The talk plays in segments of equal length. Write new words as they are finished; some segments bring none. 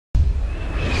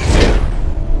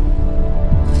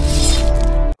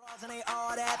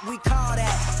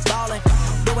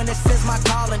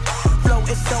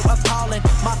It's so appalling.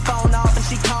 My phone off and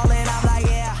she calling. I'm like,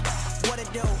 yeah, what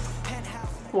it do?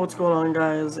 What's going on,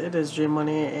 guys? It is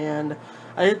JM0ney, and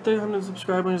I hit 300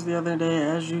 subscribers the other day,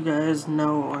 as you guys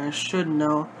know, or should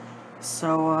know.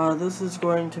 So this is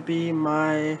going to be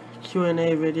my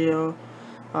Q&A video.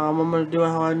 I'm going to do it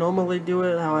how I normally do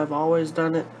it, how I've always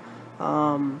done it.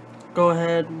 Go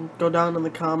ahead and go down in the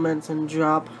comments and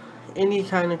drop any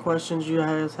kind of questions you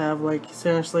guys have, like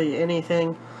seriously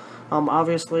anything.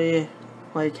 Obviously,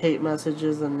 like hate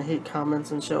messages and hate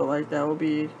comments and shit like that will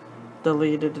be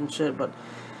deleted and shit, but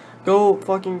go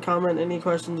fucking comment any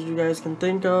questions you guys can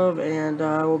think of, and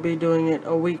we'll be doing it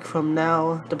a week from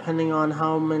now, depending on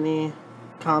how many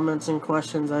comments and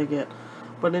questions I get.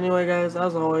 But anyway, guys,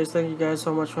 as always, thank you guys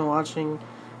so much for watching,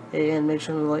 and make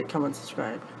sure to like, comment,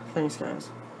 subscribe. Thanks, guys.